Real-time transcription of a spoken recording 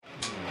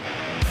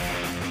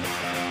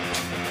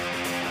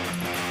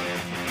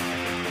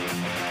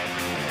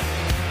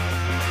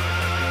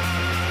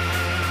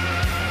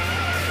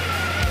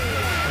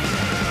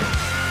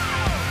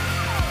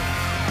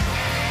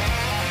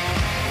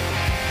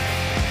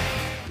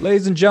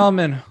Ladies and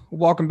gentlemen,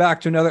 welcome back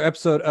to another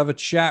episode of A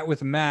Chat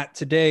with Matt.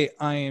 Today,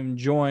 I am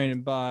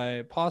joined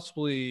by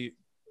possibly,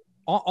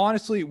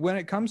 honestly, when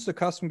it comes to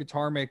custom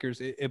guitar makers,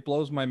 it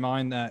blows my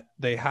mind that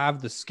they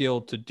have the skill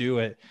to do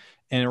it.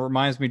 And it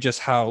reminds me just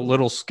how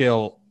little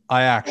skill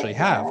I actually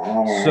have.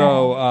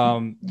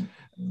 So,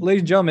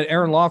 ladies and gentlemen,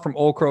 Aaron Law from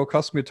Old Crow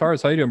Custom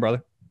Guitars. How you doing,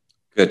 brother?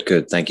 Good,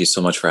 good. Thank you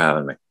so much for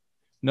having me.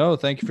 No,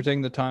 thank you for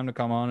taking the time to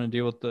come on and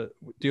deal with the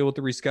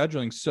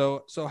rescheduling.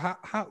 So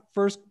how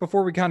first,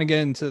 before we kind of get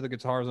into the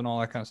guitars and all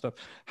that kind of stuff,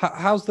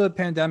 how's the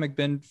pandemic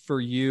been for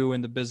you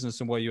and the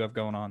business and what you have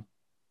going on?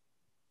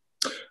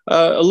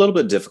 A little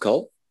bit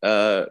difficult.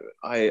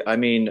 I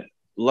mean,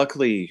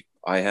 luckily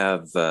I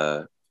have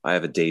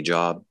a day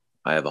job.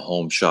 I have a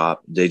home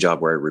shop, day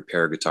job where I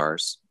repair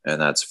guitars,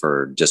 and that's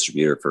for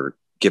distributor for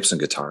Gibson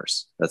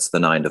guitars. That's the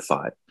 9 to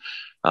 5.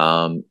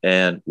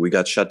 And we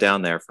got shut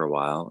down there for a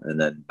while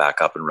and then back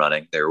up and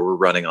running. They were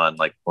running on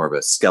like more of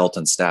a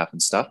skeleton staff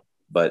and stuff,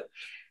 but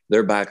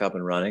they're back up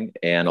and running.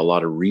 And a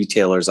lot of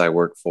retailers I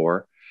work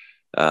for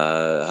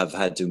have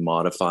had to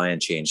modify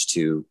and change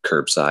to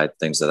curbside,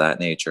 things of that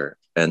nature.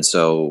 And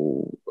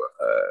so,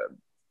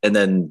 and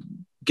then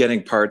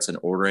getting parts and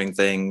ordering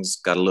things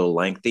got a little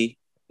lengthy,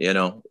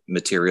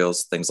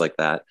 materials, things like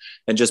that.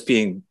 And just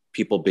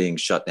people being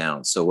shut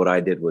down. So what I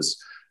did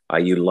was, I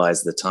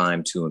utilized the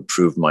time to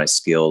improve my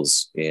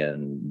skills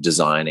in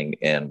designing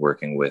and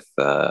working with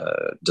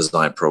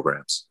design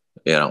programs,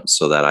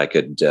 so that I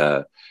could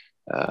have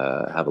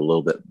a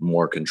little bit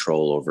more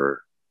control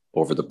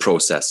over the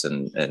process.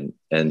 And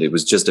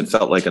it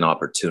felt like an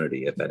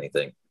opportunity, if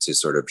anything, to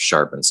sort of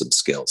sharpen some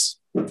skills.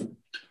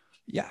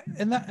 Yeah.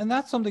 And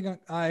that's something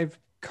I've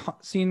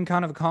seen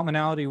kind of a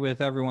commonality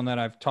with everyone that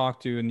I've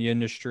talked to in the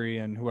industry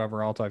and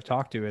whoever else I've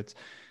talked to.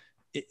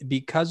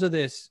 Because of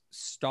this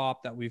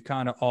stop that we've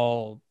kind of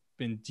all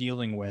been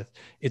dealing with,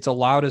 it's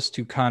allowed us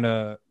to kind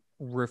of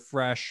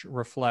refresh,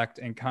 reflect,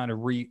 and kind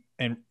of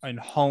and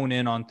hone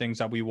in on things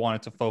that we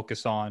wanted to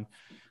focus on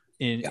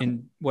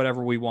in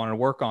whatever we want to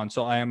work on.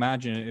 So I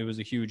imagine it was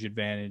a huge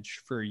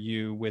advantage for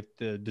you with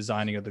the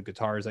designing of the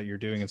guitars that you're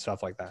doing and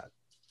stuff like that.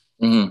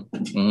 Mm-hmm.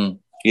 Mm-hmm.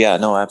 Yeah,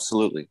 no,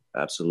 absolutely.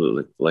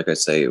 Absolutely. Like I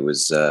say, it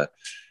was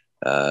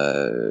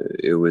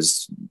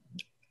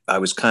I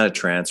was kind of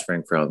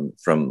transferring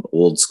from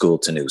old school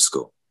to new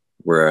school,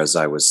 whereas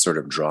I was sort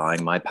of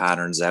drawing my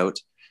patterns out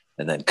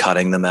and then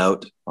cutting them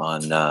out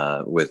on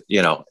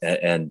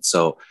and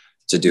so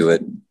to do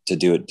it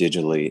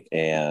digitally.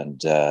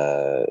 And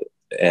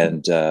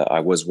I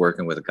was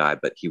working with a guy,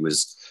 but he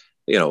was,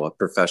 a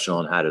professional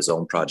and had his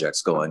own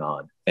projects going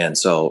on. And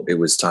so it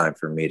was time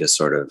for me to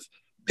sort of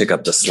pick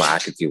up the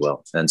slack, if you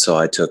will. And so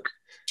I took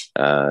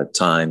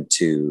time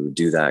to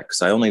do that,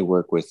 because I only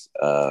work with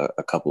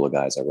a couple of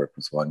guys. I work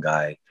with one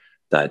guy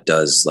that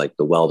does like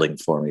the welding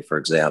for me, for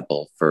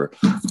example. For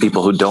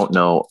people who don't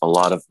know, a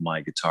lot of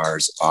my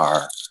guitars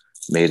are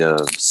made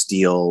of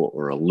steel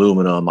or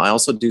aluminum. I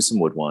also do some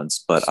wood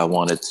ones, but I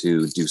wanted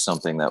to do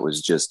something that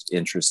was just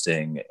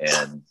interesting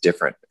and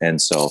different.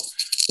 And so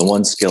the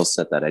one skill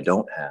set that I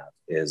don't have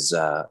is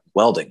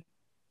welding,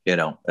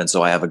 and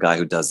so I have a guy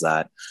who does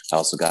that. I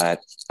also got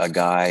a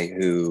guy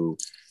who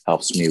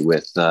helps me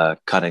with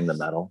cutting the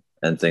metal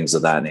and things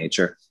of that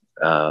nature,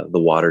 the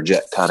water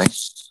jet cutting.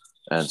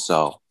 And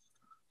so,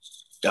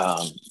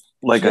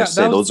 like I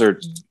say,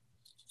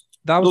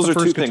 that was the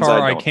first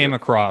guitar I came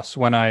across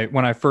when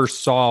I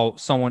first saw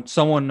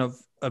someone of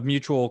a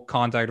mutual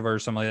contact of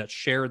ours, somebody that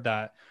shared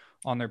that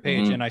on their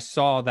page. Mm-hmm. And I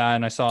saw that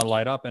and I saw it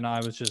light up, and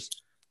I was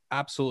just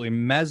absolutely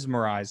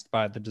mesmerized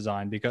by the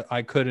design, because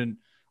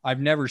I've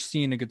never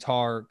seen a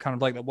guitar kind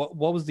of like that. What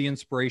was the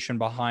inspiration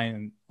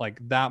behind like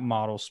that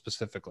model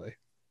specifically?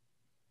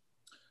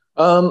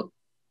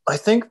 I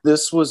think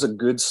this was a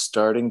good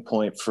starting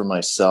point for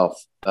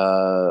myself.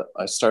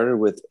 I started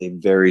with a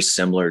very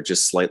similar,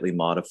 just slightly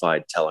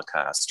modified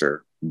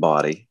Telecaster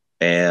body.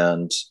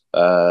 And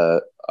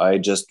I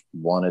just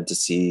wanted to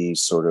see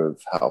sort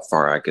of how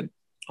far I could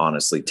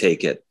honestly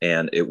take it.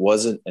 And it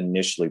wasn't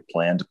initially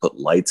planned to put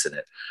lights in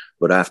it.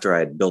 But after I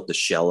had built the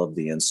shell of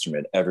the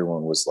instrument,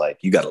 everyone was like,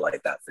 "You got to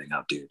light that thing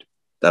up, dude.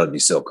 That would be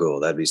so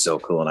cool. That'd be so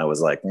cool." And I was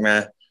like,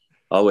 "Meh,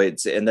 I'll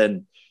wait." And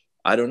then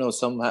I don't know,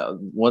 somehow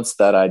once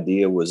that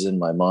idea was in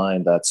my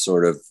mind, that's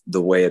sort of the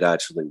way it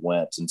actually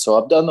went. And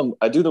so I've done them.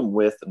 I do them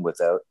with and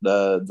without.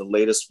 The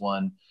latest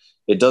one,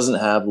 it doesn't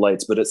have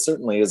lights, but it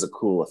certainly is a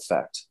cool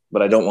effect.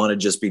 But I don't want to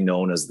just be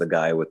known as the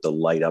guy with the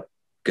light up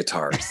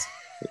guitars,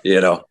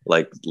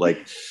 like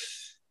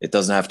it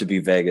doesn't have to be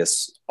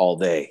Vegas all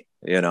day.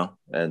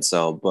 And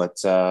so,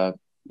 but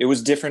it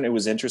was different. It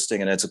was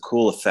interesting, and it's a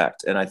cool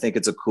effect. And I think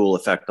it's a cool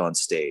effect on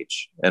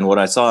stage. And when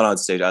I saw it on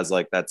stage, I was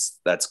like, that's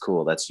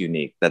cool. That's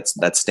unique.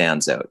 That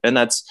stands out. And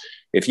that's,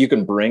 if you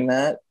can bring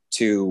that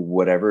to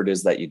whatever it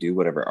is that you do,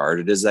 whatever art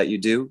it is that you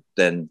do,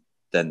 then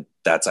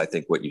that's, I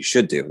think, what you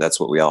should do. That's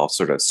what we all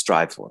sort of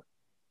strive for.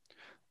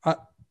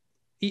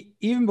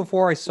 Even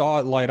before I saw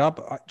it light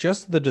up,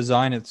 just the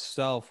design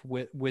itself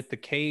with the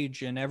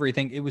cage and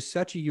everything, it was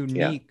such a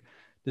unique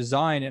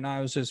design, and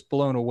I was just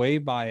blown away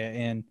by it.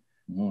 And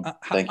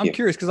Thank I'm you.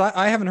 curious because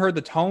I haven't heard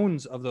the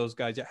tones of those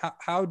guys yet.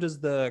 How does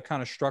the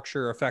kind of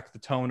structure affect the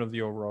tone of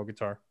the overall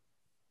guitar?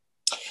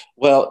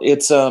 Well,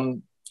 it's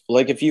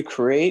like if you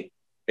create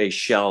a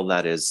shell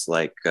that is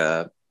like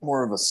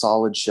more of a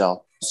solid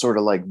shell, sort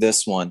of like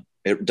this one,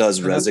 it does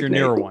And that's your resonate.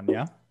 newer one,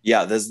 yeah?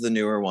 Yeah, this is the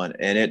newer one,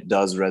 and it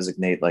does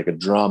resonate like a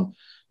drum.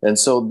 And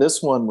so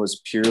this one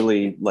was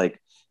purely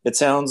like it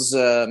sounds.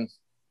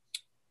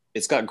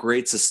 It's got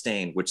great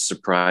sustain, which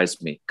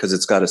surprised me because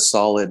it's got a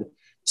solid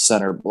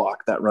center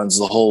block that runs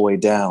the whole way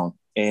down,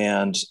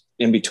 and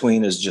in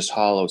between is just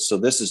hollow. So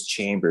this is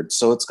chambered.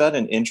 So it's got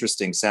an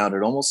interesting sound.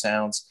 It almost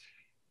sounds.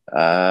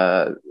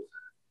 Uh,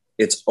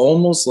 it's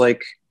almost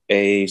like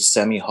a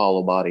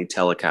semi-hollow body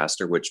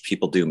Telecaster, which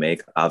people do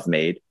make. I've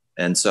made,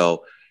 and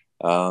so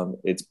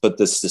it's but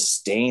the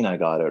sustain I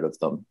got out of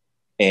them,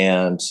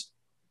 and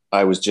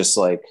I was just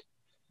like,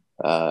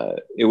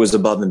 it was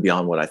above and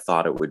beyond what I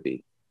thought it would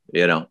be,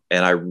 and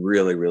I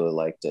really, really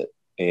liked it.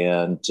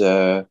 And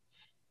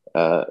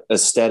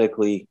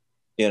aesthetically,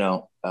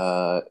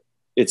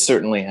 it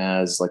certainly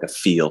has like a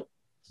feel.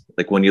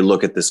 Like when you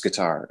look at this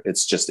guitar, it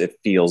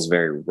feels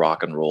very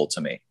rock and roll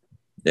to me,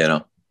 you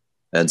know?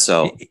 And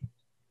so,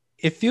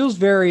 It feels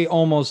very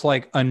almost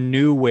like a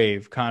new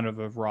wave kind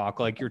of rock.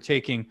 Like you're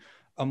taking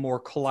a more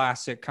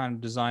classic kind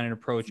of design and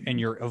approach and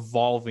you're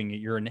evolving it,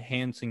 you're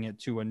enhancing it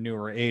to a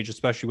newer age,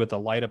 especially with a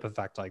light up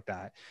effect like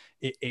that.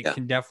 It yeah.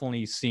 can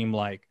definitely seem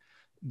like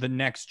the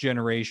next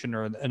generation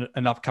or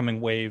an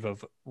upcoming wave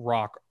of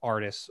rock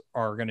artists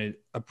are going to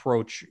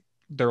approach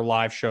their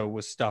live show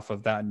with stuff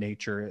of that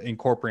nature,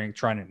 incorporating,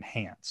 trying to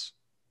enhance.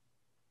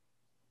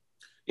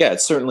 Yeah,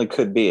 it certainly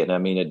could be. And I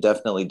mean, it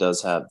definitely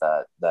does have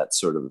that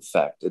sort of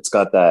effect. It's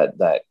got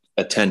that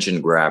attention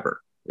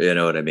grabber, you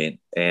know what I mean?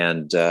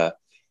 And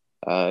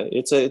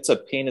it's a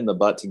pain in the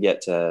butt to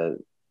get to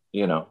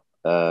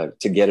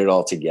get it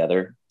all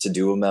together to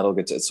do a metal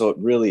guitar. So it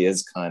really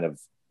is kind of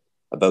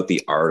about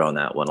the art on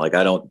that one. Like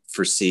I don't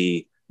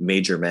foresee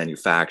major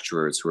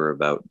manufacturers who are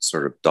about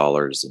sort of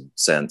dollars and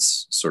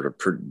cents sort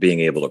of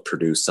being able to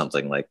produce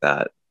something like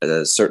that.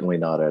 Certainly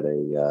not at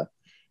a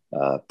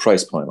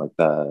price point like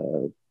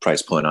the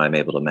price point I'm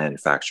able to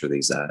manufacture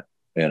these at,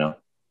 you know.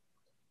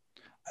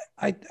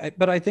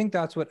 But I think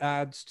that's what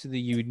adds to the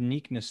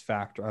uniqueness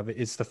factor of it.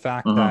 It's the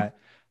fact Mm-hmm. that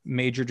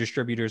major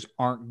distributors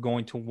aren't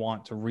going to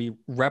want to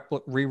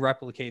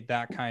replicate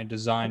that kind of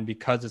design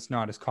because it's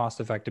not as cost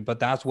effective. But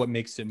that's what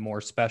makes it more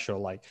special.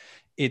 Like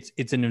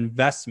it's an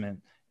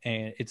investment,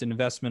 and it's an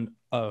investment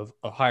of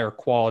a higher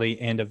quality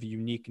and of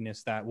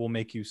uniqueness that will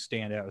make you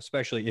stand out,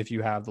 especially if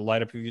you have the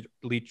light up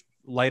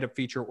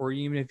feature, or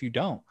even if you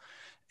don't.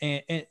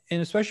 And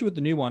especially with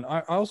the new one,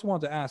 I also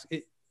wanted to ask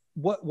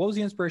what was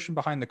the inspiration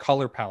behind the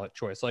color palette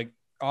choice? Like,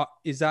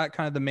 is that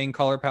kind of the main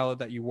color palette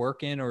that you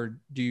work in, or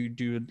do you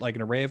do like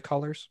an array of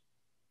colors?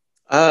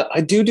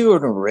 I do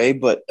an array,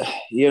 but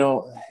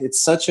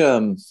it's such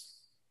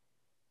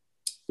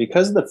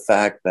because of the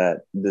fact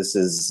that this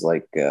is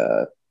like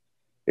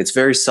it's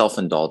very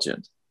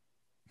self-indulgent.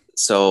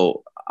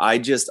 So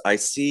I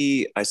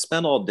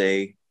spend all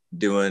day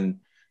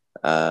doing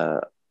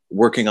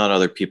working on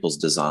other people's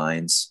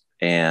designs,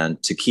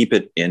 and to keep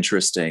it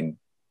interesting,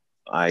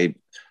 I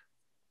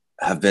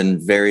have been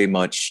very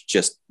much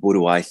just what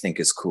do I think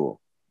is cool,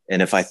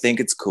 and if I think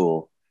it's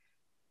cool,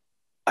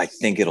 I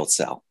think it'll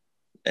sell.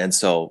 And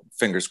so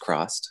fingers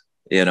crossed,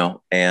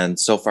 and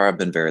so far I've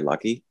been very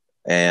lucky,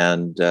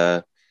 and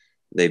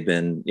they've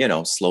been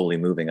slowly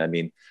moving. I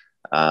mean,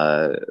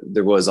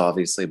 there was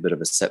obviously a bit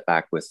of a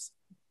setback with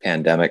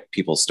pandemic,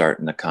 people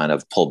starting to kind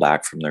of pull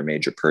back from their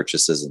major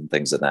purchases and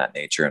things of that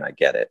nature, and I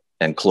get it,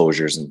 and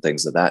closures and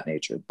things of that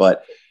nature,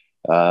 but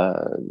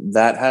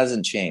that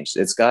hasn't changed.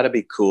 It's got to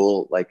be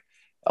cool. Like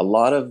a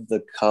lot of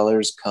the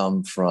colors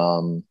come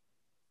from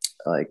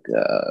like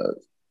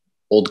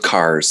old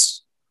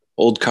cars,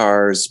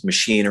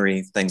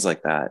 machinery, things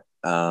like that.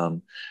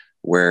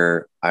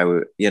 Where I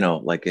would,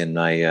 like in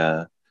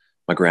my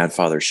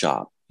grandfather's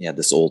shop, he had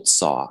this old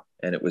saw,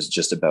 and it was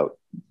just about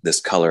this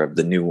color of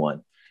the new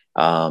one.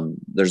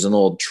 There's an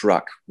old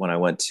truck when I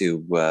went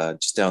to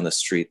just down the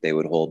street, they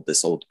would hold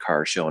this old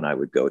car show, and I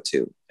would go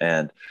to,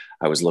 and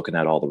I was looking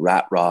at all the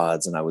rat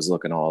rods, and I was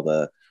looking at all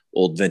the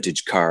old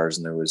vintage cars,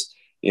 and there was,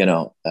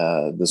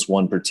 this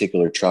one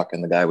particular truck,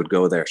 and the guy would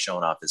go there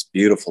showing off this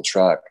beautiful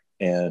truck,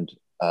 and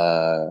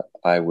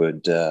I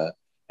would,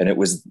 and it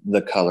was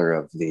the color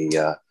of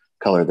the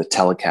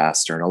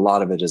Telecaster, and a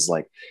lot of it is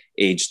like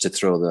aged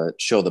to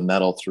show the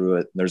metal through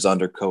it. There's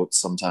undercoats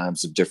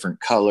sometimes of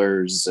different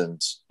colors,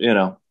 and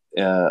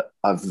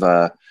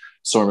I've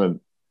sort of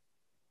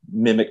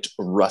mimicked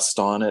rust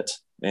on it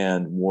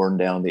and worn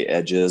down the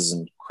edges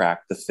and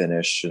cracked the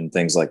finish and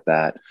things like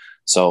that.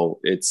 So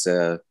it's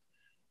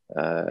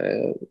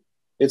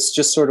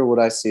just sort of what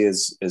I see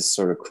is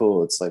sort of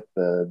cool. It's like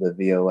the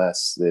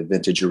VOS, the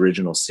vintage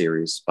original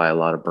series by a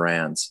lot of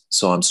brands.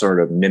 So I'm sort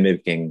of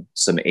mimicking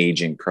some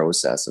aging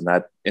process, and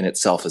that in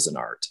itself is an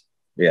art,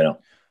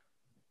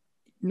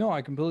 No,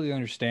 I completely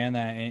understand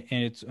that. And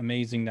it's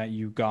amazing that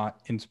you got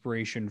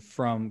inspiration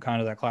from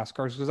kind of that classic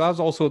cars, because that was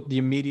also the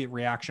immediate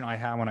reaction I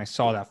had when I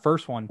saw that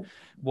first one,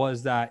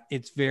 was that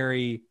it's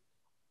very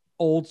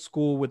old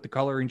school with the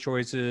coloring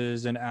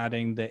choices and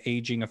adding the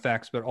aging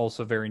effects, but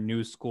also very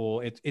new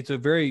school. It's a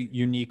very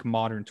unique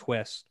modern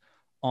twist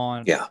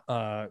on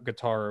Yeah.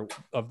 guitar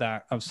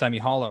of semi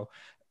hollow.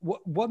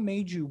 What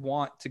made you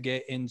want to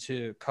get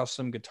into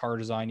custom guitar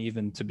design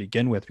even to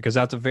begin with? Because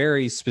that's a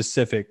very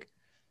specific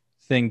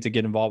thing to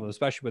get involved with,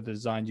 especially with the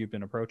designs you've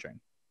been approaching.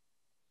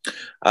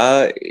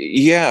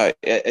 Yeah,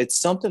 it's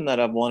something that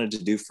I've wanted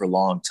to do for a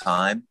long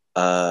time,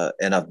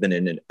 and I've been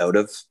in and out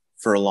of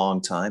for a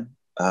long time.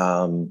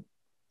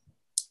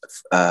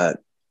 Uh,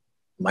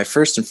 my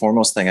first and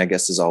foremost thing, I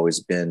guess, has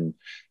always been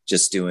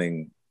just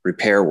doing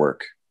repair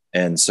work.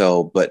 And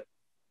so, but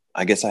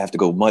I guess I have to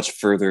go much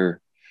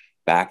further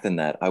back than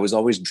that. I was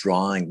always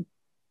drawing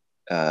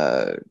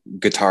uh,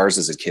 guitars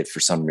as a kid for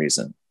some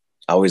reason.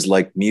 I always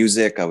liked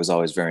music. I was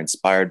always very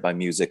inspired by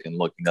music and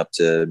looking up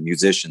to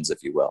musicians,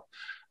 if you will.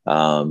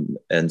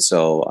 And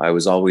so I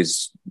was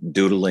always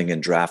doodling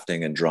and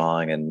drafting and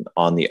drawing and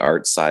on the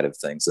art side of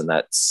things. And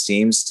that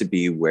seems to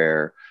be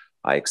where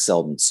I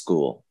excelled in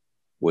school,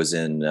 was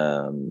in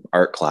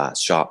art class,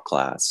 shop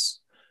class,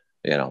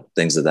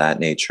 things of that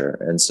nature.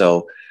 And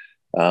so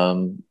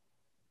um,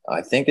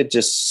 I think it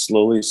just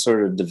slowly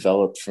sort of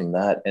developed from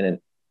that. And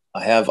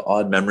I have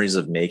odd memories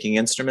of making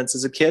instruments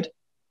as a kid,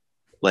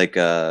 like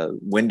a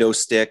window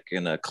stick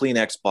and a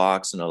Kleenex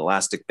box and an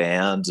elastic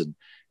band, and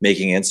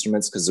making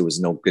instruments because there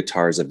was no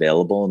guitars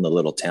available in the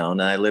little town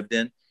that I lived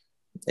in.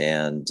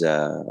 And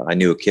I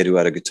knew a kid who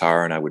had a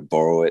guitar, and I would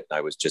borrow it.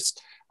 And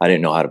I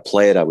didn't know how to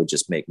play it. I would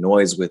just make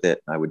noise with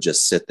it. I would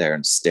just sit there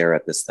and stare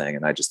at this thing.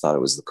 And I just thought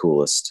it was the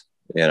coolest,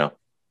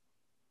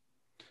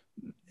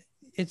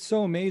 It's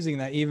so amazing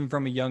that even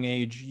from a young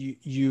age,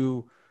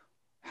 you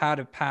had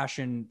a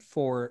passion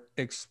for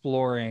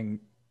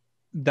exploring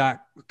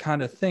that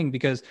kind of thing.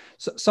 Because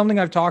something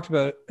I've talked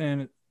about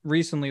and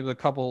recently with a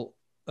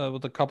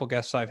couple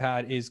guests I've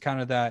had is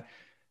kind of that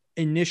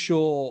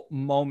initial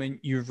moment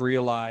you've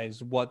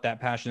realized what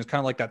that passion is, kind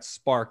of like that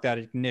spark, that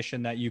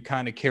ignition that you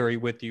kind of carry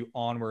with you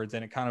onwards,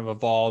 and it kind of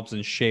evolves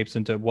and shapes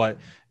into what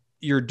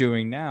you're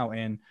doing now.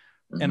 And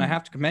I Mm-hmm.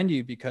 have to commend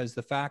you, because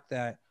the fact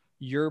that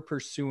you're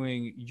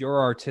pursuing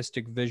your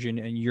artistic vision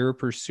and you're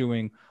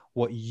pursuing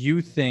what you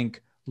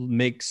think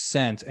makes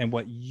sense and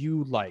what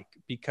you like,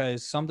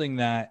 because something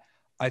that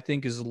I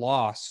think is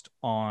lost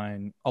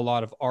on a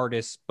lot of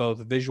artists, both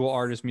visual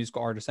artists,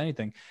 musical artists,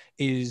 anything,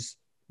 is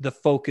the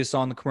focus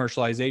on the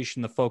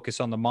commercialization, the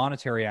focus on the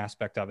monetary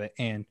aspect of it.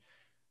 And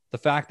the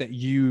fact that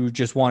you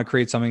just want to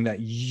create something that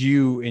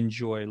you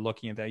enjoy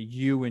looking at, that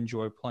you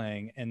enjoy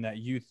playing, and that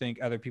you think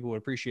other people would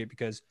appreciate.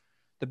 Because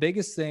the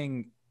biggest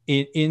thing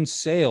in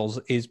sales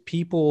is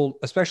people,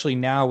 especially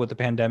now with the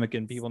pandemic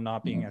and people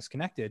not being as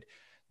connected,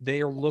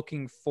 they are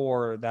looking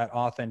for that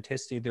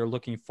authenticity. They're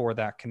looking for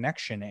that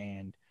connection.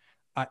 And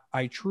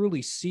I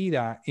truly see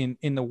that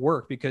in the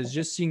work, because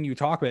just seeing you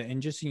talk about it,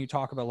 and just seeing you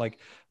talk about like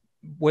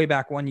way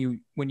back when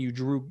you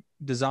drew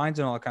designs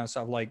and all that kind of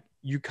stuff, like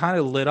you kind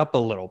of lit up a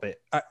little bit.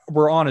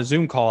 We're on a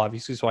Zoom call,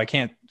 obviously, so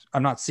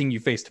I'm not seeing you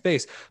face to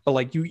face, but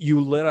like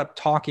you lit up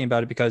talking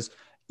about it because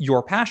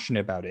you're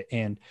passionate about it.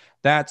 And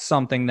that's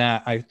something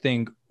that I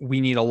think we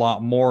need a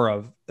lot more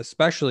of,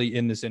 especially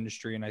in this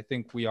industry. And I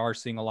think we are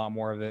seeing a lot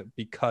more of it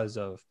because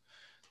of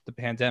the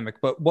pandemic.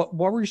 But what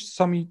were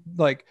some,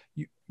 like,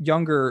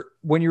 younger,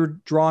 when you were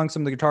drawing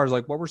some of the guitars,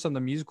 like what were some of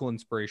the musical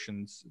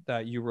inspirations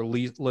that you were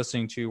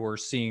listening to or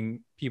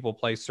seeing people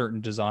play certain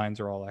designs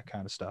or all that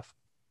kind of stuff?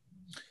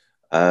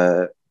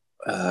 Uh,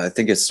 I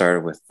think it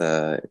started with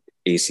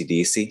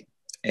ACDC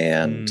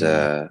and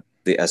Mm,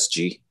 the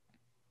SG.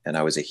 And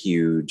I was a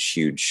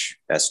huge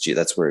SG.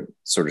 That's where it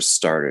sort of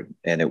started.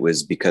 And it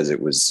was because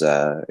it was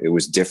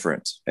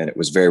different, and it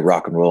was very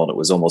rock and roll, and it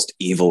was almost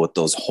evil with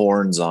those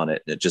horns on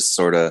it. And it just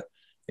sort of,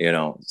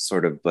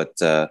 but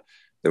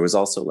there was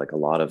also like a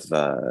lot of,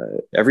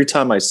 every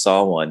time I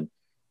saw one,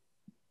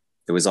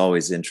 it was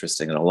always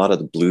interesting. And a lot of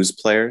the blues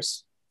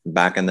players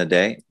back in the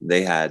day,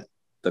 they had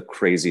the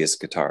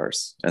craziest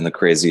guitars and the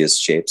craziest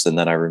shapes. And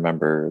then I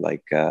remember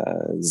like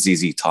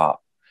ZZ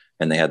Top,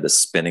 and they had the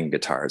spinning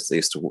guitars. They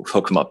used to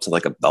hook them up to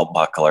like a belt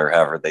buckle or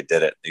however they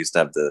did it. They used to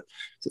have the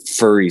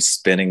furry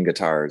spinning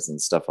guitars and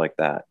stuff like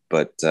that.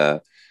 But uh,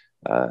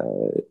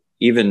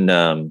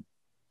 even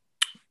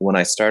when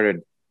I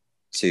started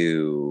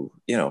to,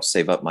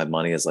 save up my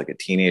money as like a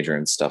teenager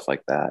and stuff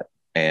like that,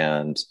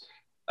 and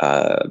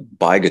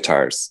buy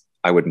guitars,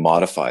 I would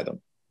modify them.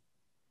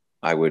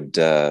 I would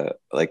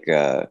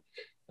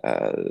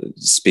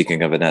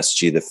speaking of an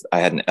SG, I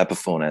had an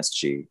Epiphone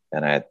SG,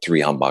 and I had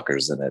 3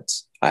 humbuckers in it.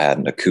 I had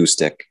an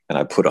acoustic, and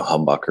I put a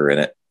humbucker in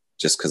it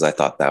just because I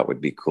thought that would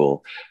be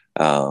cool.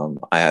 I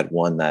had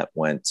one that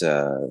went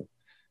an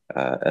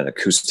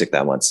acoustic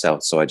that went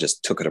south, so I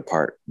just took it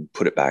apart and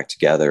put it back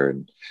together.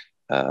 And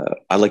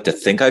I like to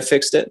think I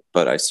fixed it,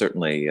 but I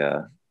certainly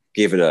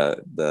gave it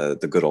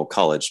the good old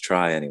college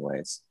try,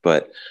 anyways.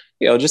 But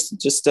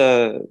just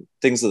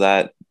things of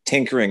that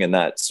tinkering and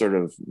that sort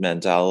of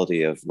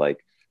mentality of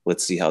like,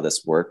 let's see how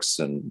this works.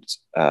 And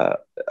uh,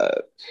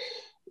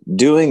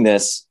 doing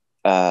this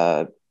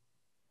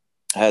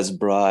has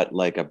brought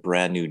like a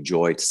brand new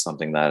joy to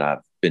something that I've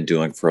been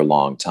doing for a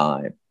long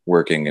time,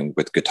 working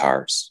with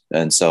guitars.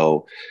 And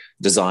so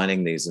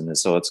designing these, and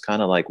so it's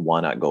kind of like,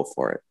 why not go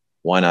for it?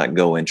 Why not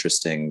go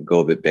interesting, go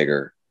a bit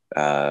bigger?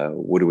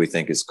 What do we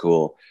think is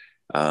cool?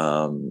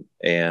 And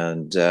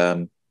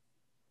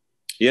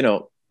you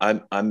know,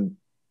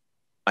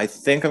 I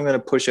think I'm going to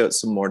push out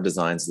some more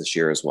designs this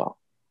year as well.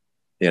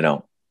 You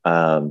know,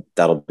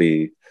 that'll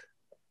be,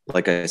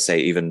 like I say,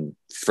 even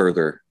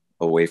further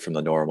away from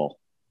the normal.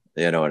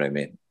 You know what I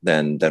mean?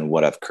 Than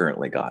what I've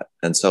currently got.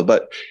 And so,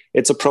 but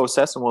it's a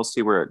process, and we'll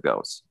see where it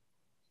goes.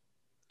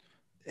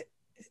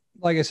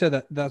 Like I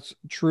said, that's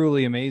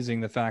truly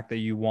amazing. The fact that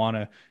you want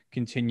to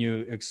continue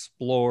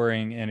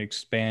exploring and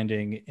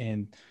expanding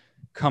and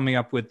coming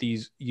up with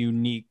these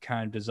unique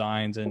kind of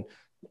designs and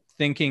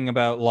thinking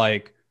about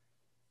like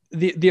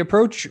the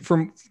approach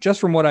from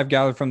what I've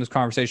gathered from this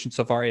conversation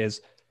so far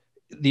is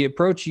the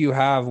approach you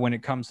have when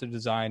it comes to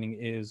designing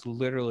is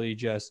literally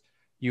just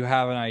you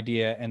have an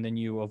idea and then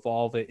you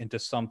evolve it into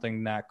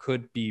something that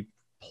could be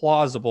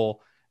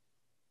plausible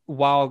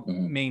while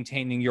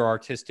maintaining your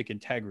artistic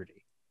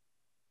integrity.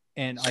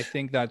 And I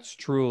think that's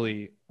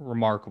truly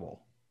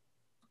remarkable.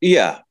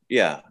 Yeah.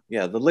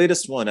 The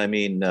latest one, I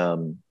mean,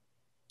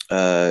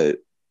 uh,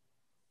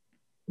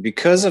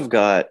 because I've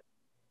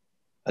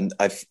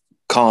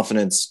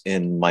confidence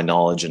in my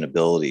knowledge and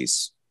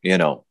abilities, you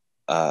know,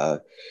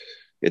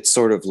 it's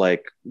sort of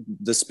like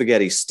the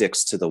spaghetti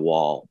sticks to the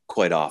wall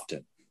quite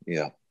often.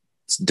 Yeah,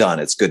 it's done.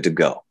 It's good to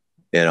go.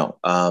 You know,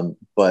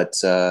 but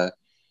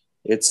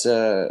it's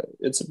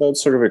about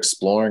sort of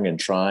exploring and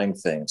trying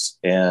things.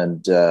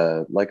 And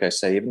like I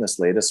say, even this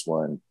latest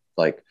one,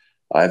 like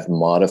I've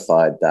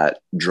modified that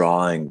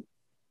drawing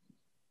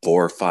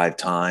 4 or 5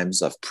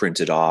 times. I've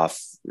printed off,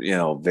 you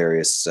know,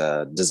 various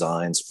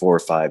designs 4 or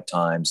 5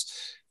 times.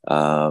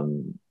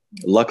 Um,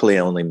 Luckily,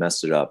 I only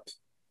messed it up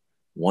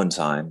one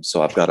time.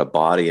 So I've got a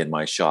body in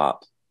my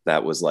shop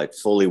that was like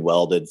fully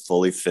welded,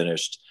 fully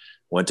finished,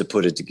 went to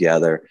put it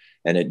together,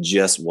 and it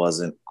just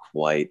wasn't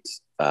quite,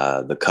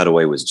 the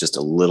cutaway was just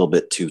a little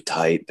bit too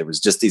tight. There was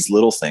just these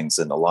little things.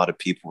 And a lot of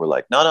people were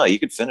like, no, you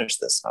could finish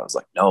this. And I was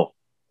like, no,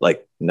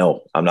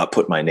 I'm not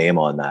putting my name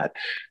on that.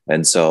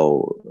 And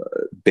so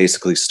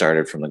basically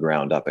started from the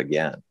ground up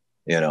again,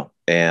 you know,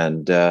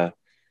 and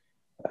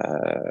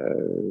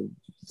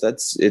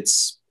that's,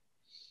 it's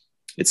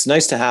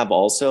nice to have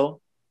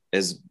also,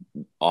 as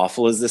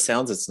awful as this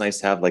sounds, it's nice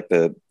to have like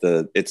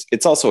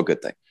it's also a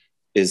good thing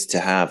is to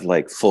have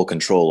like full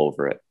control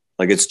over it.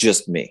 Like it's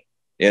just me,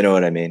 you know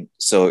what I mean?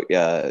 So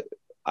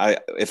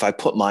if I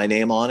put my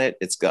name on it,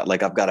 it's got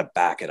like, I've got to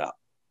back it up.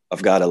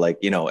 I've got to like,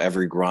 you know,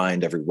 every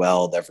grind, every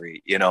weld,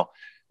 every, you know,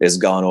 is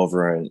gone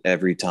over. And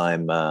every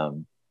time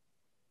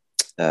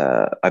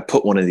I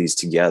put one of these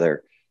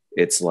together,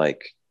 it's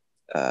like,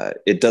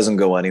 it doesn't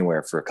go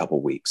anywhere for a couple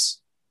weeks.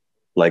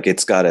 Like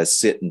it's got to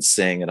sit and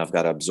sing, and I've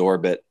got to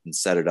absorb it and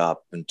set it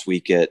up and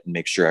tweak it and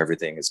make sure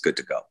everything is good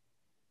to go.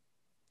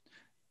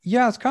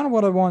 Yeah, it's kind of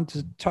what I want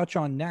to touch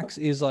on next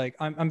is like,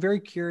 I'm very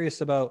curious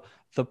about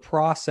the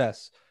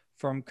process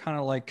from kind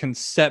of like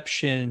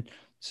conception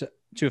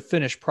to a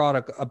finished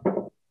product,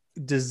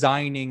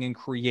 designing and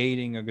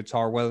creating a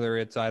guitar, whether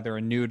it's either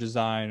a new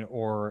design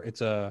or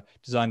it's a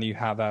design that you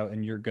have out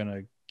and you're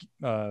going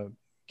to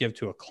give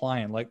to a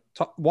client. Like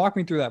walk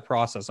me through that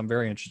process. I'm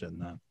very interested in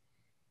that.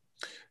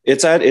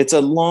 It's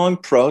a long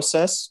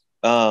process.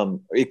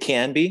 It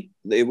can be.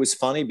 It was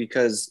funny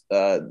because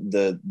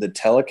the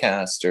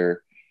Telecaster,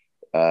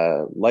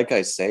 like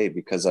I say,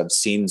 because I've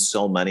seen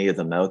so many of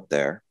them out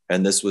there,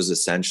 and this was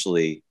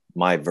essentially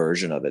my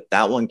version of it.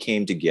 That one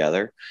came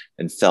together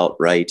and felt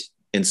right,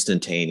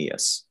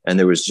 instantaneous, and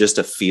there was just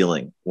a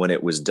feeling when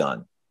it was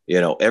done.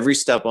 You know, every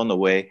step along the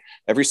way,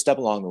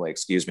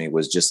 excuse me,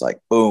 was just like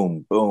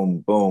boom, boom,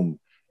 boom,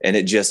 and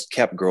it just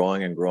kept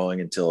growing and growing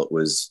until it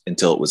was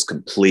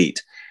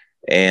complete.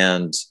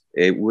 And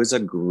it was a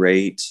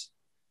great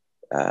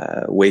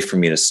way for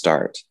me to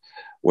start.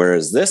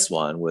 Whereas this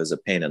one was a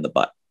pain in the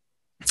butt.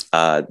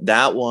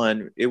 That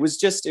one, it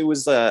was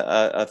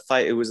a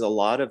fight. It was a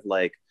lot of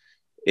like,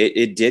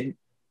 it did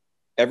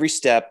every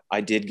step.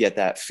 I did get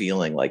that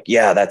feeling like,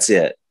 yeah, that's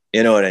it.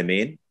 You know what I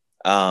mean?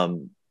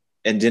 And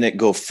didn't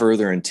go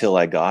further until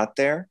I got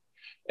there.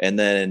 And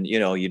then, you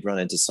know, you'd run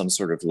into some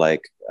sort of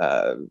like,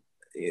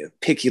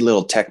 picky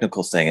little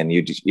technical thing. And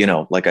you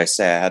know, like I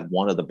say, I had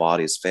one of the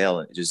bodies fail,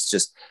 and it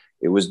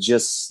was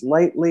just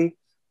slightly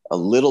a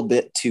little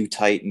bit too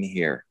tight in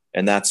here.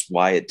 And that's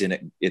why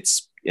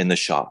it's in the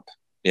shop.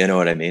 You know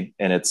what I mean?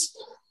 And it's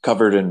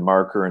covered in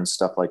marker and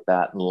stuff like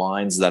that, and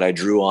lines that I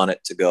drew on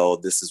it to go,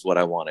 this is what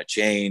I want to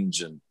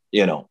change. And,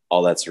 you know,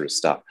 all that sort of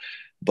stuff.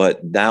 But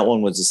that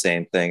one was the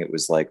same thing. It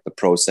was like the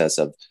process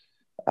of,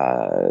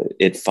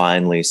 it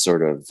finally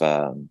sort of,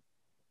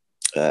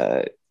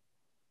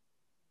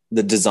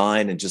 the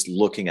design and just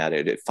looking at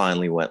it, it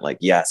finally went like,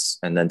 yes.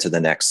 And then to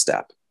the next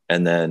step.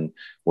 And then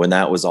when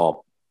that was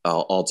all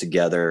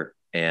together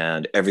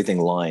and everything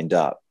lined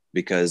up,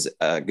 because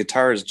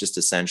guitar is just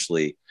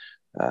essentially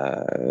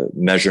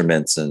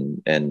measurements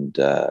and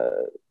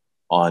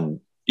on,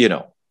 you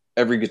know,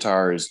 every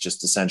guitar is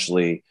just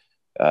essentially,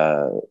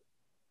 I'm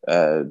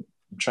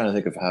trying to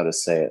think of how to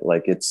say it.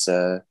 Like it's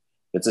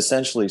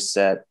essentially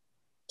set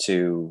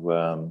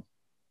to,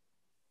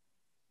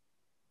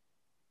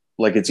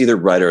 like it's either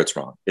right or it's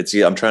wrong.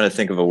 I'm trying to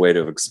think of a way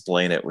to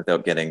explain it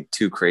without getting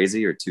too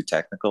crazy or too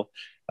technical.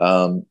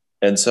 And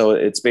so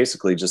it's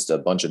basically just a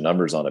bunch of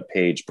numbers on a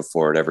page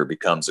before it ever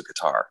becomes a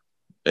guitar.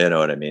 You know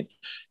what I mean?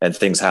 And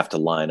things have to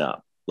line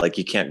up. Like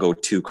you can't go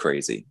too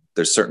crazy.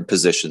 There's certain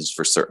positions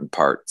for certain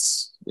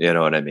parts. You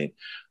know what I mean?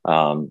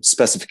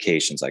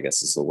 Specifications, I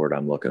guess is the word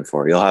I'm looking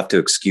for. You'll have to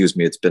excuse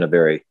me. It's been a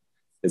very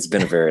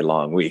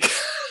long week.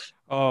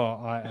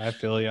 Oh, I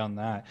feel you on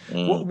that.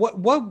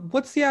 Mm.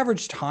 What's the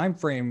average time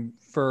frame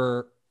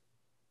for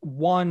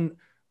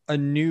a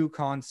new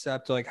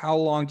concept? Like how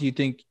long do you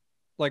think,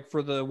 like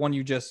for the one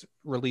you just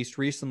released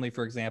recently,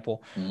 for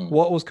example,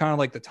 what was kind of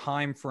like the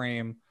time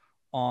frame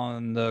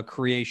on the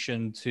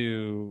creation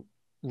to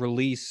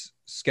release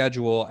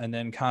schedule, and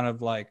then kind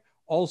of like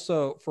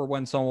also for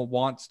when someone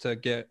wants to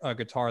get a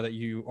guitar that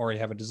you already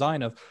have a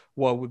design of,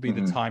 what would be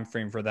the time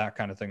frame for that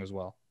kind of thing as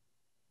well?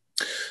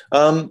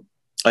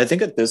 I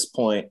think at this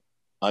point,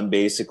 I'm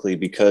basically,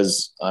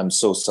 because I'm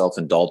so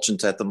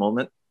self-indulgent at the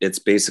moment, it's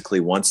basically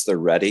once they're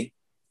ready,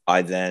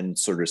 I then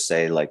sort of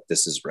say like,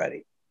 this is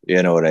ready.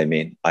 You know what I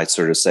mean? I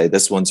sort of say,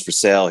 this one's for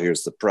sale.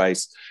 Here's the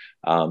price.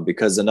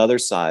 Because another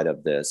side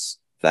of this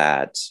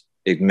that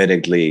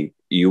admittedly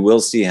you will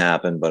see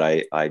happen,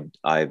 but I'm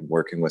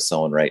working with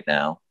someone right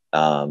now,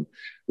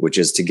 which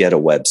is to get a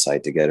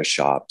website, to get a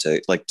shop,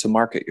 to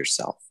market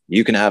yourself.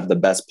 You can have the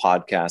best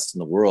podcast in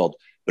the world,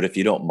 but if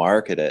you don't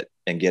market it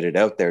and get it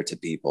out there to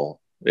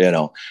people, you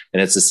know,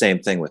 and it's the same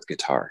thing with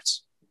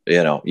guitars.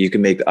 You know,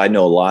 I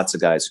know lots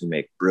of guys who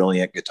make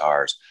brilliant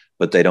guitars,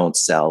 but they don't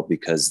sell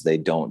because they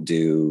don't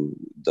do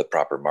the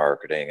proper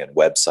marketing and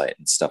website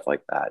and stuff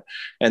like that.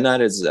 And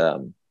that is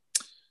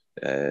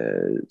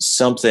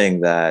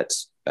something that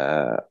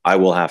I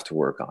will have to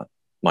work on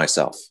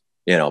myself,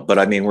 you know, but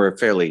I mean,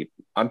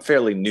 I'm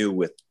fairly new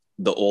with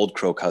the old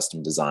Crow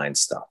custom design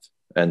stuff.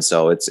 And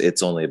so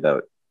it's only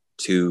about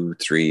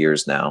 2-3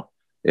 years now.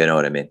 You know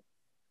what I mean?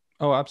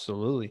 Oh,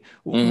 absolutely.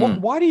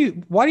 Why do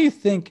you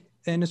think,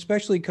 and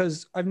especially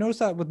because I've noticed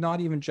that with not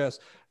even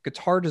just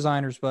guitar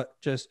designers, but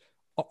just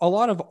a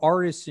lot of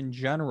artists in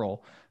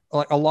general,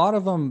 like a lot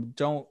of them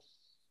don't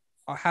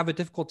have a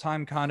difficult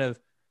time kind of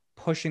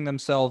pushing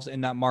themselves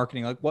in that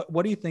marketing. Like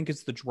what do you think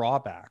is the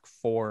drawback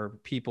for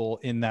people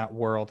in that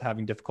world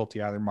having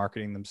difficulty either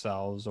marketing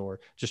themselves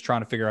or just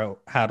trying to figure out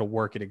how to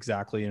work it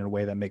exactly in a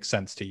way that makes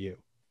sense to you?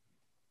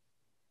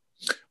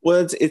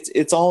 Well,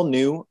 it's all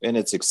new and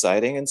it's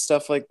exciting and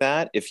stuff like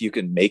that. If you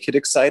can make it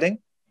exciting,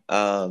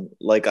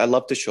 like I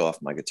love to show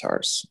off my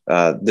guitars.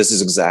 This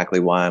is exactly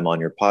why I'm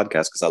on your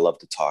podcast, because I love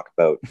to talk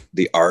about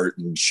the art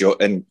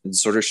and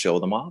sort of show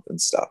them off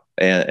and stuff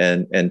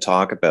and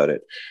talk about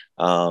it.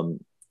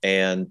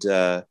 It's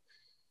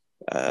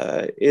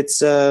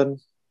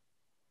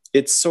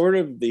sort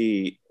of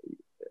the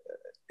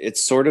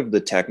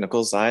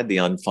technical side, the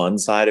unfun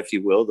side, if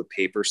you will, the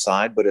paper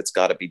side, but it's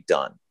got to be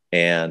done.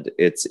 And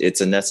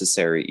it's a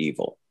necessary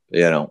evil,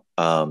 you know.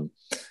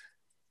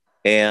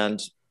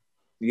 And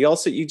you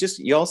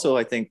also,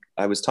 I think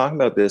I was talking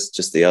about this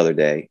just the other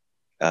day,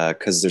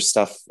 because there's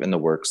stuff in the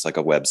works, like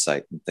a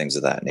website and things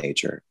of that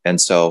nature.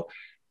 And so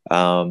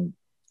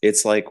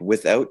it's like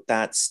without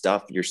that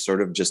stuff, you're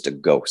sort of just a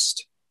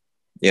ghost.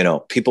 You know,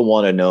 people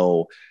want to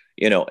know,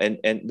 you know, and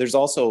there's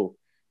also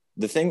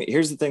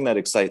here's the thing that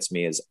excites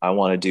me is I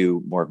want to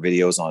do more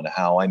videos on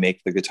how I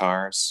make the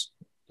guitars,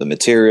 the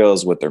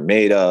materials, what they're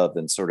made of,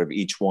 and sort of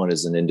each one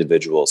is an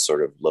individual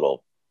sort of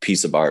little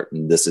piece of art.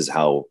 And this is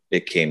how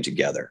it came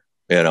together,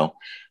 you know,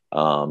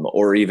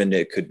 or even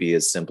it could be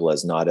as simple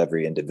as not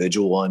every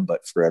individual one,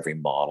 but for every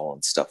model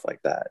and stuff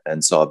like that.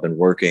 And so I've been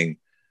working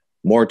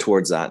more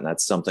towards that. And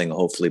that's something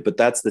hopefully, but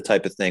that's the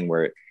type of thing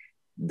where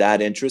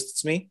that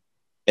interests me.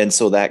 And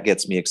so that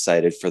gets me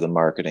excited for the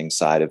marketing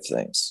side of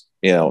things,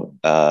 you know,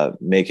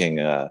 making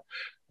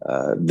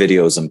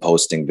videos and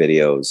posting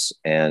videos.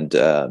 And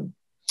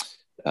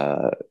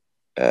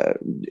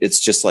it's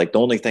just like the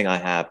only thing I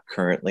have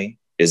currently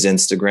is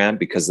Instagram,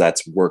 because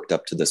that's worked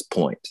up to this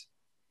point.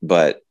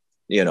 But,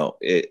 you know,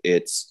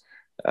 it's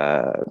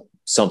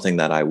something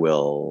that I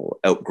will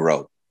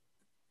outgrow.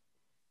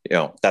 You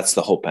know, that's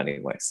the hope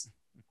anyways,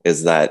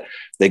 is that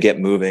they get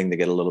moving, they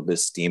get a little bit of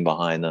steam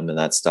behind them, and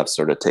that stuff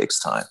sort of takes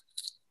time.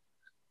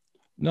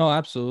 No,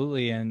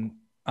 absolutely. And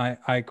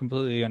I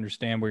completely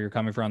understand where you're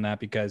coming from on that,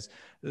 because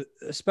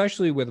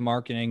especially with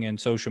marketing and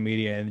social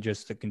media and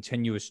just the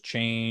continuous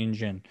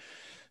change and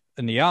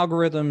the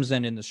algorithms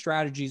and in the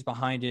strategies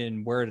behind it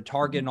and where to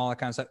target and all that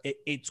kind of stuff,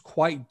 it's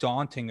quite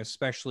daunting,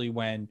 especially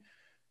when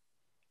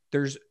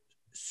there's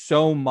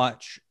so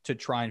much to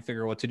try and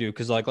figure out what to do.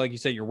 Because like you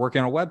said, you're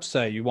working on a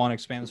website, you want to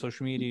expand the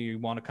social media, you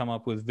want to come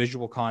up with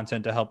visual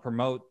content to help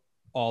promote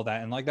all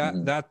that. And like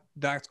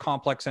that's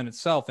complex in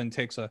itself and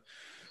takes a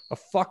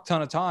fuck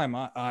ton of time.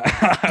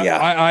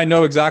 I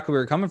know exactly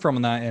where you're coming from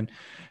on that.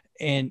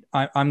 And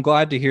I'm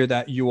glad to hear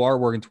that you are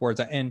working towards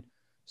that. And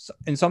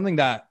something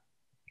that,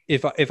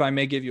 if I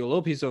may give you a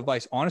little piece of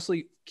advice,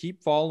 honestly,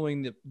 keep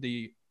following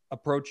the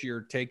approach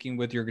you're taking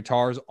with your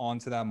guitars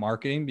onto that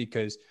marketing,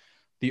 because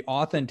the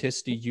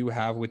authenticity you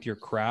have with your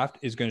craft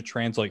is going to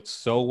translate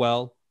so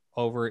well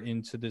over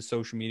into the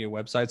social media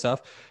website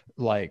stuff.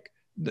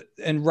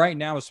 And right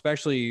now,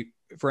 especially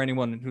for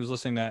anyone who's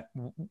listening that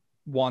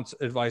wants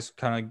advice,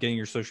 kind of getting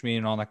your social media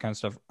and all that kind of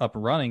stuff up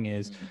and running,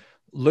 is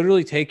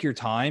literally take your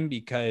time,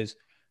 because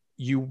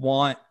you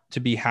want to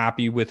be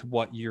happy with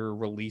what you're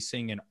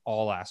releasing in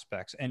all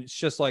aspects. And it's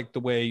just like the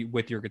way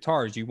with your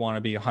guitars, you want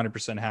to be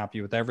 100%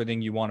 happy with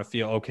everything. You want to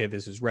feel, okay,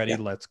 this is ready,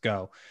 let's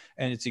go.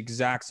 And it's the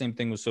exact same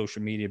thing with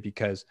social media,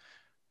 because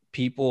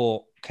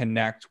people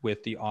connect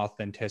with the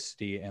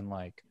authenticity and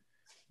like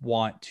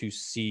want to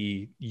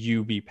see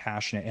you be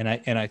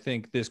passionate. And I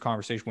think this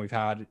conversation we've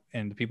had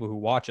and the people who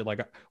watch it, like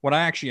when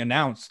I actually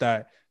announced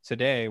that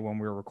today, when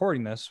we were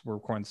recording this, we're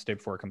recording this day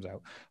before it comes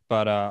out,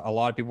 but a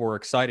lot of people were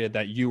excited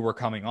that you were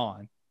coming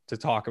on to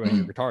talk about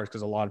your guitars,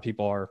 because a lot of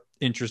people are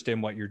interested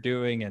in what you're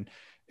doing and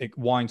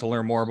wanting to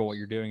learn more about what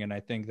you're doing. And I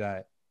think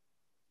that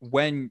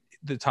when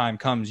the time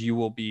comes,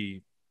 you'll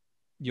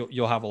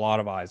have a lot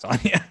of eyes on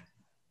you.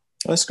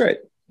 That's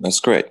great.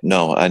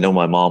 No, I know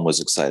my mom was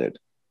excited.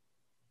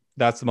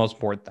 That's the most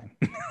important thing.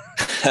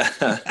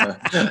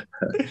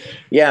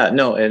 Yeah,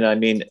 no. And I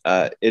mean,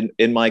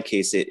 in my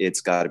case,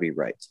 it's gotta be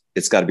right.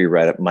 It's gotta be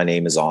right. My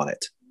name is on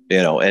it,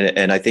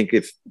 and I think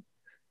if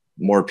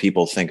more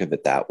people think of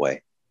it that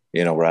way,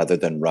 rather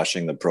than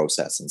rushing the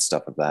process and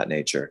stuff of that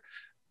nature,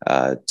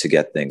 to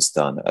get things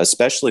done,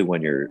 especially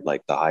when you're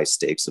like the high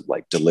stakes of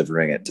like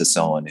delivering it to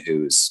someone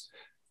who's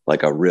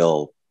like a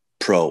real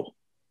pro,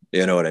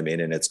 you know what I mean?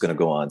 And it's going to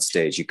go on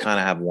stage. You kind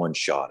of have one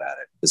shot at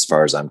it, as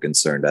far as I'm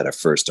concerned, at a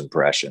first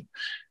impression.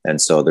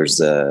 And so there's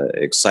the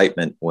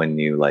excitement when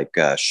you like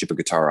ship a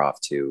guitar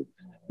off to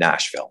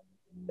Nashville,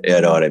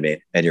 you know what I mean?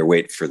 And you're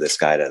waiting for this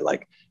guy to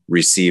like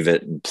receive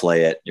it and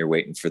play it. You're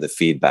waiting for the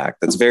feedback.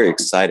 That's very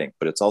exciting,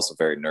 but it's also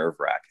very nerve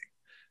wracking,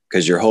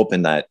 because you're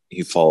hoping that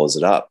he opens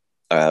it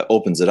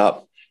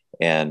up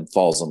and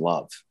falls in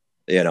love,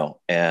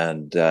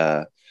 and,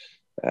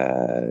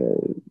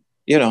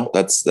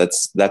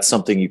 that's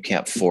something you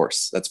can't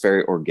force. That's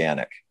very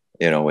organic,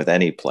 with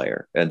any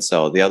player. And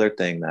so the other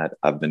thing that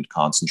I've been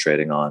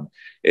concentrating on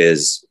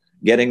is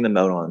getting them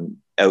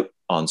out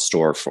on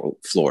store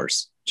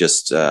floors.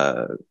 Just,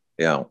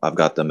 I've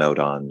got them out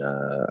on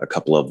a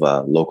couple of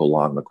local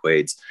Long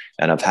McQuaid's,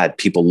 and I've had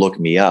people look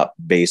me up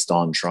based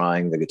on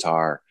trying the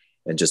guitar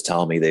and just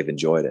tell me they've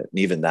enjoyed it. And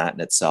even that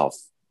in itself,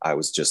 I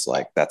was just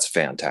like, that's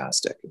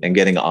fantastic. And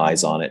getting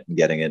eyes on it and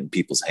getting it in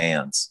people's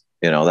hands,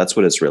 that's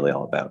what it's really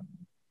all about.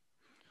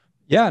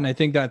 Yeah. And I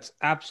think that's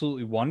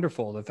absolutely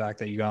wonderful, the fact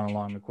that you got on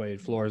Long McQuaid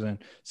floors,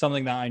 and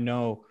something that I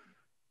know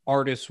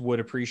artists would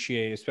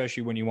appreciate,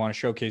 especially when you want to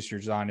showcase your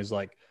design, is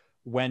like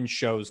when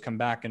shows come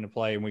back into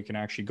play and we can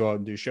actually go out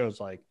and do shows,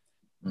 like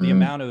the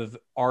amount of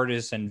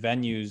artists and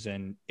venues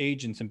and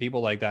agents and people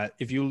like that.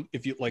 If you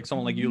like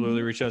someone like you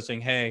literally reach out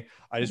saying, hey,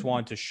 I just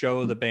wanted to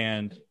show the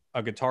band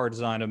a guitar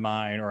design of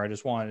mine, or I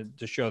just wanted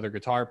to show their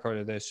guitar part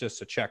of this just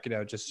to check it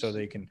out, just so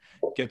they can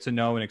get to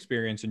know and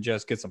experience and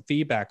just get some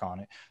feedback on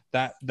it,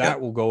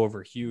 that will go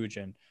over huge.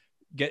 And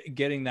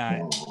getting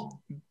that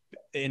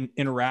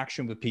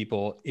interaction with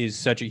people is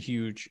such a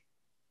huge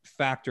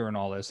factor in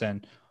all this.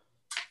 And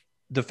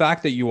the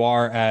fact that you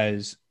are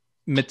as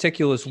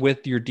meticulous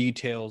with your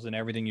details and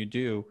everything you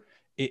do,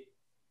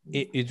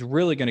 it's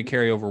really going to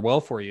carry over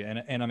well for you.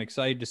 And I'm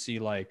excited to see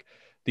like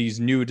these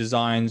new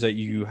designs that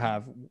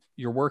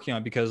you're working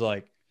on, because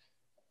like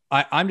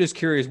I'm just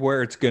curious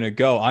where it's going to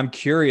go. I'm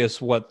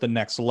curious what the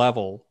next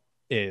level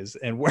is,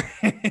 and where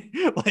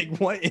like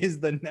what is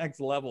the next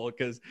level,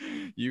 because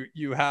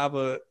you have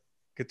a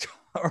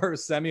guitar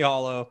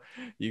semi-hollow,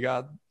 you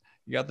got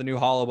the new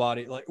hollow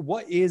body. Like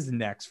what is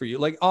next for you?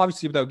 Like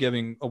obviously without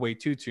giving away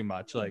too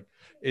much, like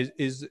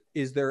is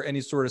there any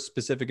sort of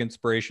specific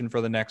inspiration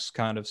for the next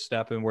kind of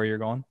step in where you're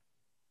going?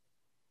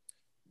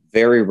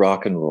 Very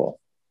rock and roll,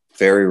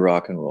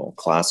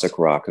 classic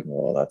rock and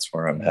roll. That's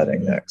where I'm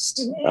heading next.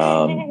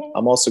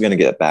 I'm also going to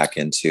get back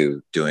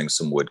into doing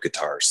some wood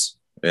guitars.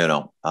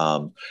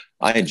 I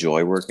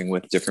enjoy working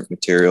with different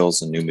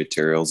materials and new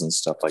materials and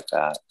stuff like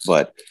that.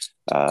 But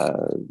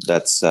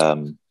that's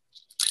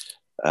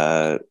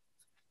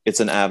it's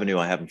an avenue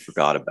I haven't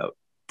forgot about.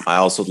 I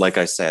also, like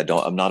I said,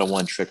 I'm not a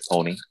one-trick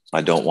pony.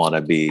 I don't want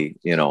to be,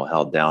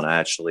 held down. I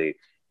actually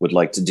would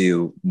like to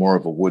do more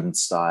of a wooden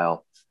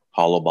style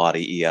hollow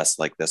body ES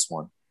like this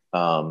one.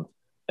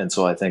 And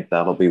so I think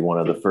that'll be one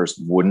of the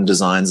first wooden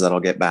designs that I'll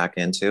get back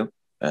into.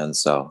 And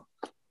so,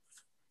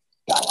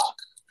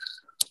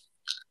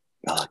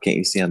 can't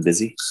you see I'm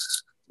busy?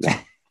 Yeah.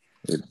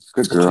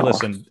 Good girl.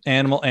 Listen,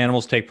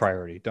 animals take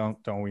priority. Don't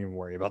even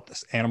worry about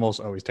this. Animals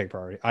always take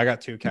priority. I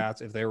got 2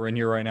 cats. If they were in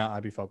here right now,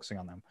 I'd be focusing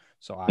on them.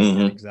 So I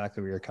get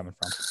exactly where you're coming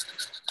from.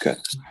 Okay.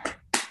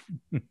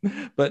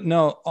 But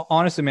no,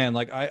 honestly, man,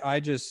 like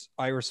I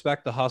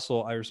respect the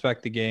hustle. I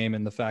respect the game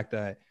and the fact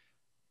that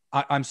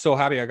I'm so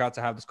happy I got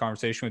to have this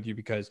conversation with you,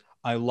 because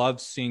I love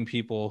seeing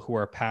people who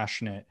are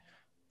passionate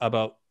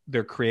about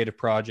their creative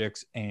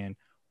projects and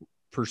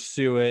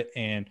pursue it,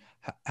 and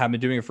have been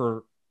doing it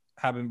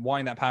have been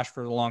wanting that passion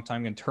for a long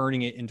time and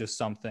turning it into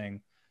something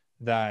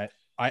that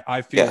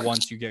I feel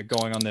once you get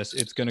going on this,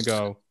 it's going to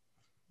go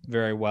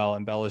very well.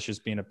 And Bella's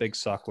just being a big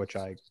suck, which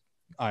I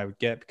would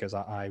get, because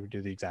I would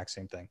do the exact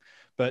same thing.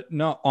 But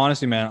no,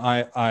 honestly, man,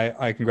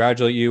 I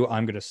congratulate you.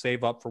 I'm going to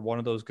save up for one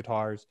of those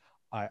guitars.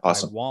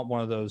 Awesome. I want one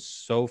of those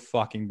so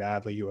fucking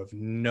badly. You have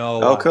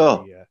no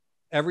cool. idea.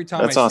 Every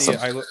time I see it,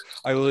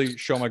 I literally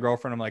show my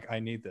girlfriend, I'm like, I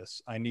need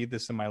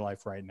this in my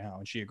life right now.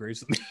 And she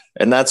agrees with me.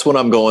 And that's what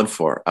I'm going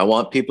for. I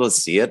want people to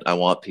see it. I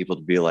want people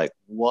to be like,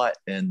 what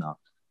in the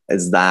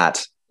is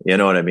that? You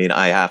know what I mean?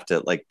 I have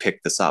to like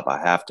pick this up. I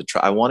have to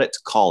try. I want it to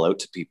call out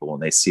to people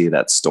when they see it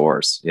at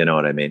stores. You know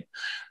what I mean?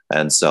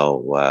 And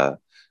so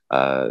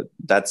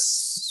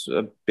that's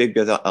a big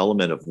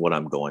element of what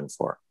I'm going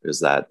for,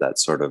 is that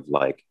sort of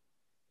like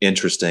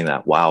interesting,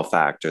 that wow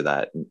factor,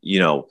 that, you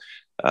know,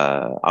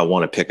 I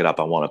want to pick it up.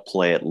 I want to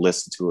play it,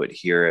 listen to it,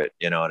 hear it.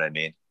 You know what I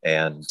mean?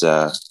 And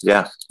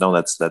yeah, no,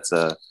 that's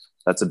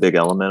a big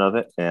element of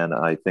it. And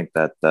I think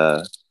that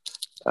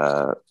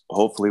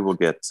hopefully we'll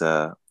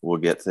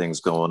get things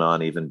going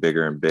on even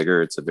bigger and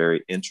bigger. It's a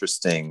very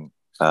interesting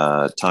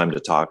time to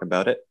talk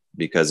about it,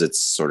 because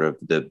it's sort of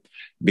the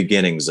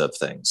beginnings of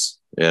things.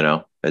 You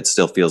know, it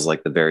still feels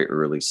like the very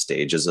early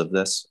stages of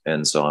this.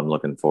 And so I'm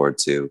looking forward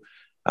to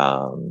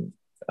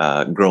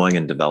growing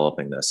and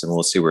developing this, and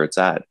we'll see where it's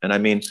at. And I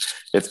mean,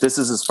 if this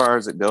is as far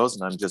as it goes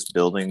and I'm just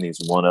building these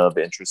one of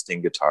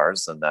interesting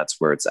guitars, then that's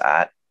where it's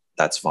at.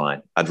 That's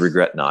fine. I'd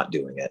regret not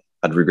doing it.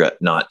 I'd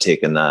regret not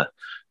taking the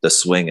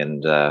swing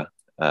and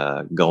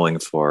going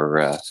for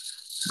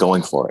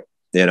it.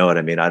 You know what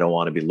I mean? I don't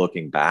want to be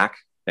looking back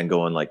and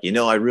going like, you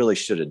know, I really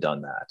should have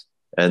done that.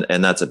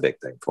 And that's a big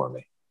thing for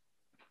me.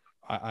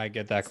 I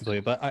get that completely,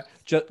 but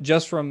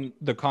just from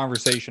the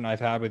conversation I've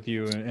had with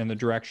you and the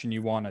direction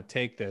you want to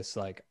take this,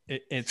 like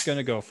it's going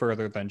to go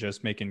further than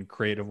just making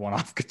creative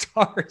one-off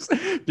guitars,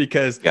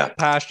 because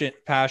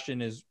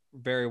passion is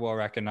very well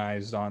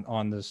recognized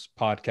on this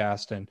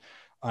podcast. And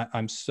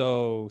I'm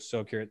so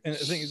curious. And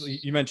the thing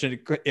is, you mentioned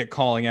it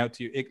calling out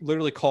to you. It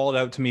literally called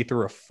out to me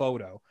through a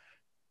photo.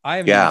 I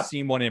haven't even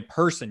seen one in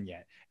person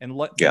yet. And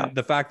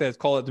the fact that it's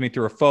called out to me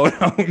through a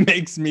photo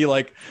makes me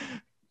like,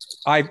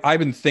 I've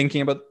been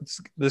thinking about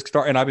this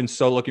guitar, and I've been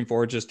so looking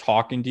forward to just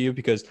talking to you,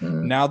 because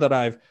now that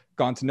I've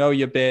gotten to know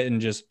you a bit and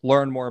just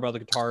learned more about the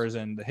guitars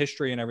and the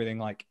history and everything,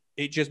 like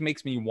it just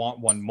makes me want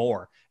one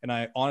more. And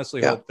I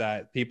honestly hope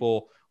that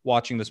people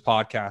watching this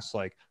podcast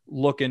like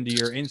look into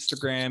your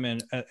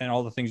Instagram and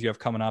all the things you have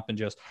coming up and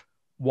just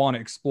want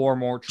to explore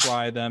more,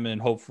 try them,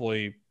 and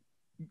hopefully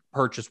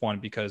purchase one,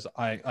 because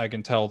I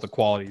can tell the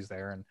quality is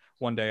there. And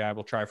one day I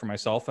will try for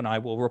myself and I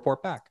will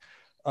report back.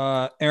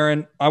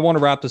 Aaron, I want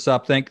to wrap this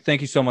up.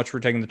 Thank you so much for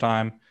taking the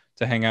time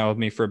to hang out with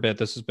me for a bit.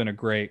 This has been a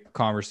great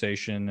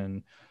conversation,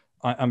 and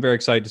I'm very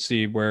excited to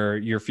see where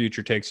your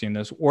future takes you in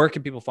this. Where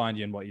can people find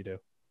you and what you do?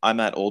 I'm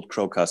at Old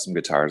Crow Custom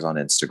Guitars on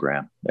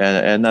Instagram,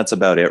 and that's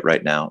about it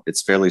right now.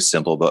 It's fairly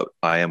simple, but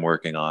I am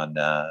working on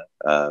a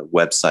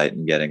website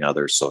and getting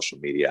other social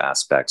media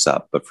aspects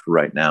up. But for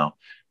right now,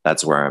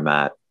 that's where I'm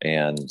at.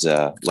 And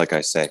like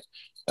I say,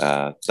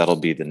 that'll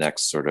be the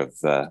next sort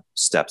of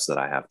steps that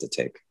I have to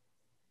take.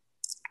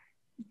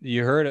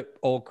 You heard it,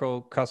 Old Crow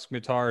Custom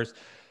Guitars.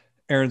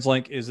 Aaron's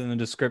link is in the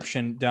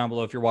description down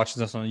below if you're watching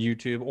this on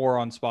YouTube or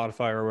on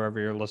Spotify or wherever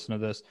you're listening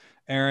to this.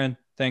 Aaron,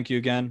 thank you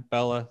again.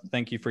 Bella,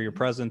 thank you for your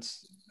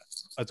presence.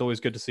 It's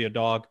always good to see a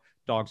dog.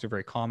 Dogs are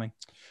very calming.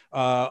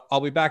 I'll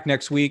be back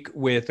next week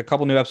with a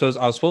couple new episodes.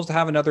 I was supposed to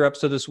have another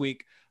episode this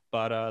week,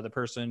 but the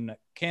person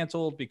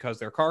canceled because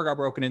their car got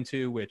broken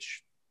into,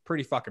 which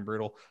pretty fucking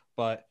brutal.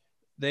 But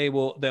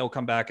they'll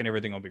come back and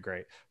everything will be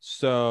great.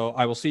 So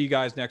I will see you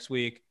guys next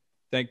week.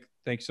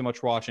 Thank you so much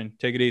for watching.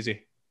 Take it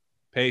easy.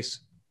 Peace.